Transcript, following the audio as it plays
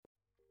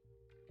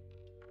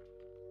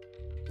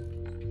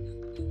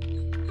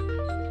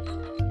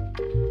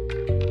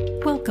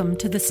Welcome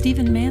to the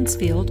Stephen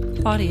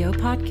Mansfield audio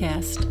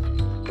podcast.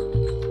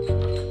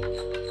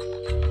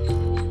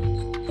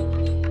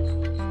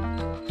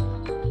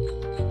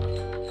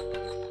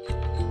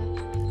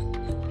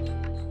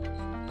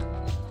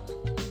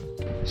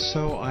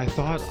 So I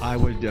thought I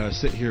would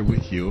sit here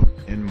with you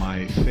in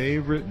my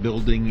favorite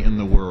building in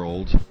the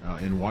world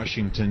in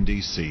Washington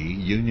D.C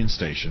Union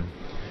Station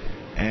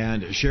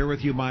and share with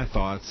you my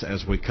thoughts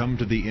as we come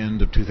to the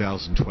end of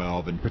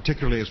 2012 and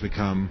particularly as we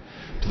come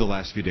to the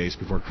last few days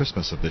before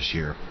Christmas of this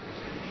year.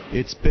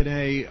 It's been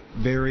a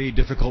very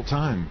difficult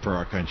time for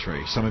our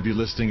country. Some of you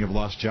listening have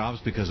lost jobs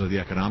because of the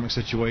economic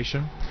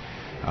situation.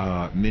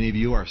 Many of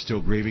you are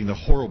still grieving the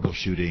horrible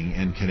shooting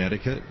in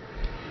Connecticut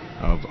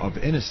of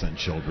innocent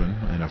children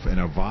in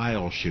a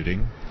vile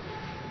shooting.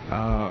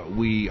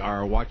 We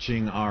are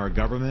watching our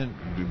government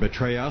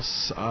betray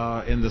us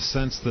in the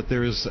sense that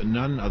there is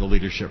none of the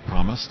leadership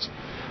promised,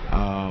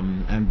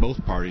 and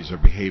both parties are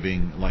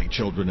behaving like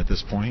children at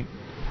this point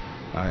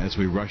as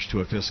we rush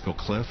to a fiscal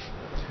cliff.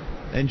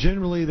 And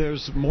generally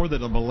there's more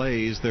than a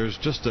malaise, there's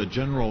just a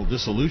general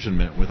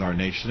disillusionment with our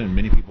nation, and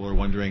many people are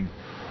wondering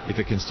if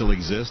it can still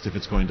exist, if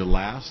it's going to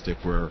last, if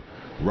we're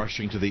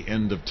rushing to the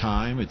end of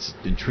time. It's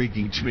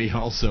intriguing to me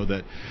also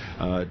that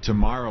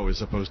tomorrow is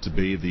supposed to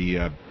be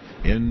the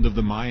end of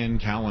the Mayan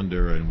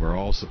calendar, and we're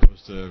all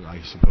supposed to,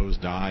 I suppose,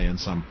 die in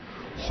some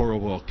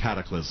horrible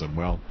cataclysm.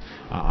 Well,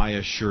 I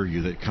assure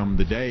you that come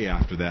the day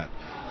after that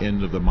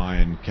end of the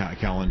Mayan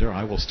calendar,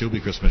 I will still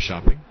be Christmas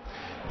shopping,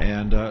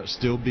 and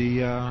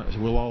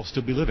we'll all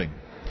still be living.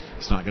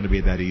 It's not going to be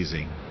that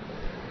easy.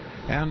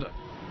 And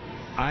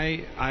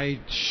I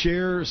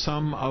share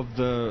some of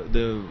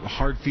the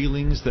hard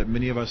feelings that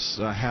many of us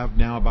have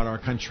now about our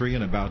country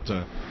and about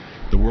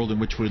the world in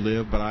which we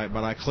live, but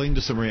I cling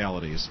to some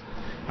realities.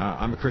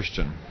 I'm a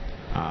Christian.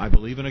 I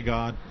believe in a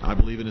God. I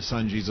believe in His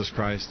Son, Jesus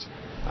Christ.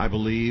 I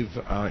believe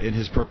in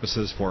His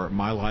purposes for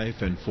my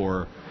life and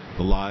for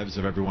the lives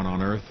of everyone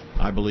on earth.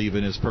 I believe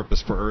in His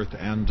purpose for earth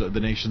and the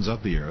nations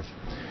of the earth.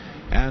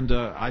 And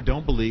I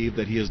don't believe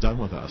that He is done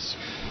with us.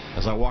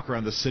 As I walk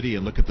around the city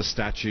and look at the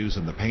statues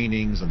and the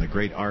paintings and the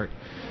great art,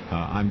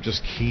 I'm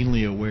just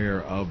keenly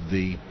aware of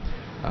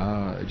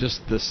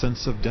just the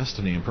sense of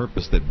destiny and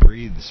purpose that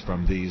breathes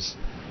from these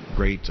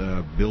great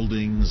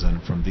buildings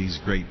and from these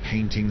great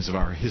paintings of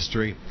our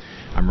history.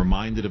 I'm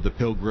reminded of the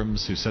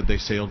pilgrims who said they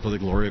sailed for the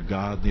glory of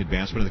God and the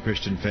advancement of the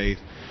Christian faith.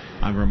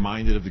 I'm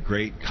reminded of the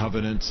great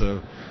covenants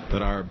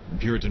that our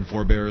Puritan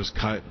forebears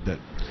cut that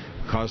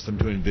caused them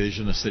to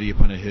envision a city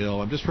upon a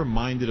hill. I'm just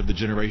reminded of the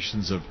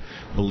generations of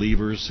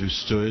believers who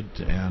stood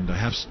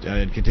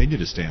and continue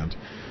to stand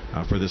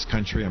for this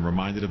country. I'm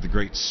reminded of the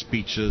great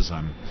speeches.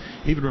 I'm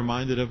even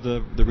reminded of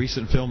the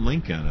recent film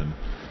Lincoln and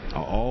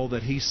all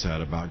that he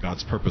said about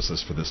God's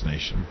purposes for this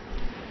nation.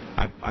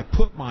 I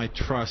put my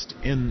trust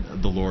in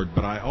the Lord,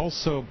 but I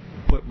also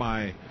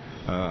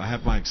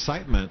have my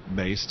excitement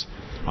based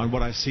on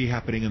what I see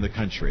happening in the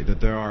country, that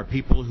there are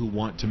people who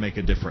want to make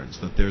a difference,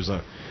 that there's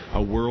a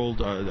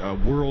world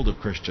of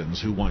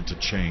Christians who want to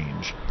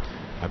change.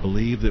 I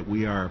believe that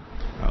we are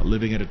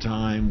living at a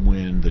time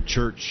when the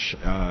church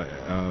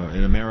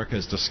in America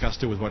is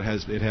disgusted with what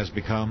it has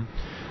become.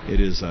 It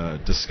is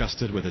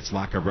disgusted with its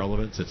lack of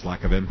relevance, its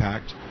lack of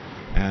impact.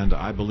 And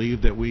I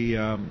believe that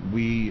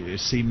we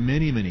see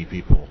many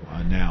people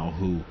now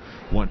who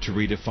want to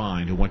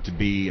redefine, who want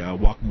to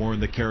walk more in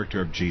the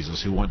character of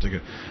Jesus, who want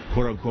to,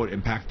 quote unquote,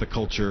 impact the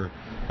culture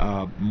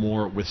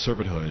more with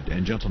servanthood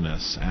and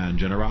gentleness and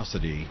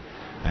generosity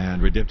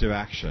and redemptive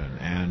action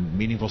and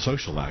meaningful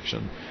social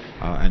action,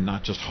 and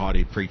not just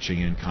haughty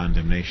preaching and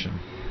condemnation.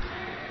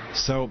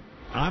 So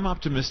I'm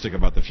optimistic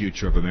about the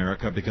future of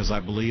America because I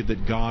believe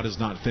that God is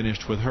not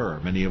finished with her.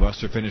 Many of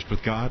us are finished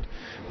with God,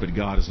 but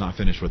God is not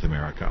finished with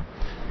America.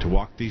 To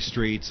walk these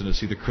streets and to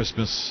see the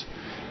Christmas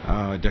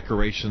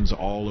decorations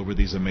all over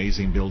these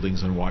amazing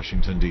buildings in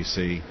Washington,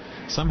 D.C.,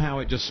 somehow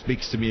it just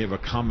speaks to me of a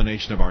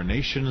combination of our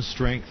nation's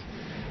strength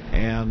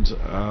and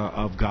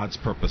of God's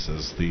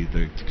purposes.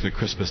 The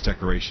Christmas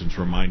decorations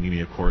reminding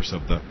me, of course,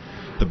 of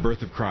the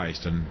birth of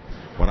Christ and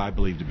what I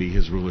believe to be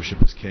His rulership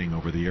as King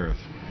over the earth.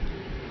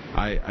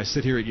 I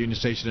sit here at Union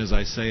Station, as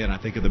I say, and I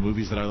think of the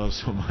movies that I love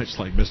so much,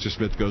 like Mr.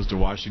 Smith Goes to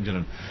Washington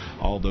and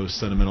all those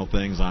sentimental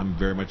things. I'm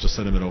very much a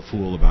sentimental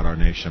fool about our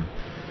nation.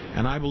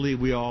 And I believe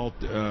we all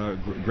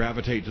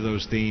gravitate to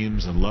those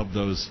themes and love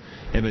those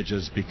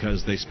images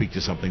because they speak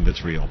to something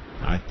that's real.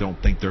 I don't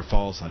think they're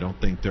false. I don't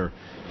think they're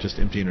just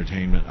empty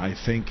entertainment. I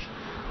think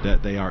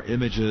that they are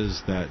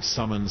images that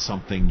summon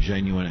something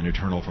genuine and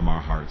eternal from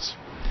our hearts.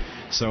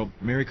 So,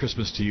 Merry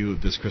Christmas to you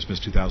this Christmas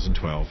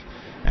 2012,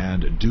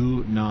 and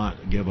do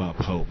not give up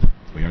hope.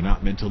 We are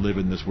not meant to live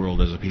in this world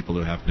as a people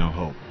who have no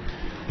hope.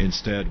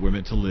 Instead, we're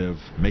meant to live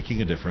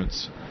making a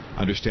difference,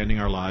 understanding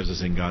our lives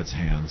as in God's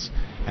hands,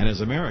 and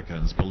as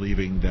Americans,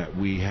 believing that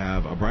we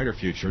have a brighter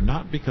future,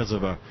 not because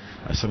of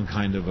some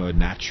kind of a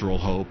natural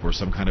hope or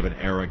some kind of an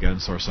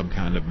arrogance or some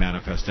kind of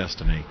manifest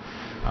destiny,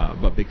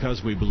 but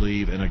because we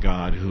believe in a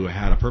God who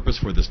had a purpose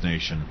for this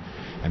nation,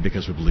 and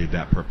because we believe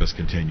that purpose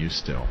continues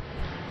still.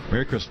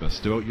 Merry Christmas.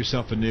 Devote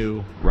yourself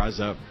anew, rise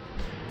up,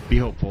 be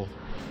hopeful,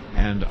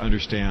 and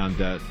understand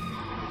that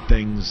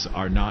things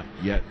are not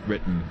yet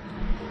written,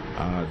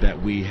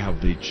 that we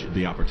have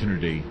the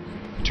opportunity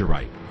to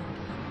write.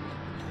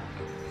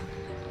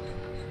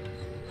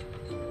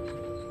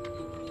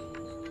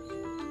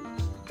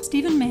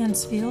 Stephen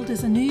Mansfield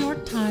is a New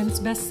York Times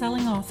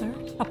best-selling author,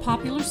 a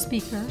popular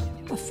speaker,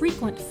 a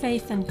frequent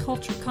faith and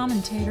culture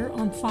commentator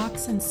on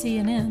Fox and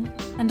CNN,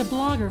 and a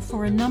blogger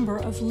for a number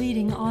of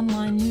leading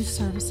online news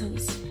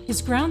services.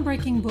 His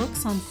groundbreaking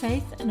books on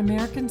faith and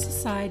American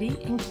society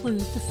include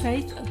The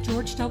Faith of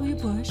George W.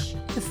 Bush,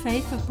 The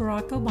Faith of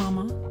Barack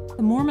Obama,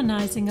 The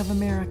Mormonizing of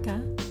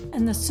America,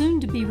 and the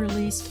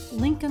soon-to-be-released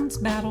Lincoln's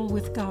Battle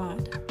with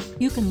God.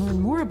 You can learn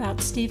more about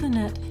Stephen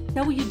at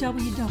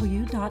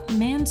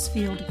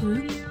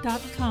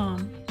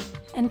www.mansfieldgroup.com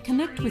and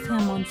connect with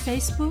him on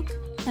Facebook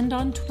and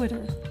on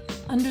Twitter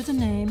under the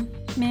name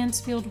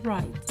Mansfield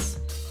Writes.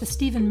 The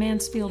Stephen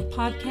Mansfield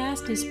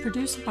podcast is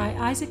produced by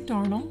Isaac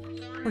Darnell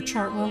for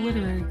Chartwell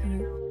Literary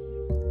Group.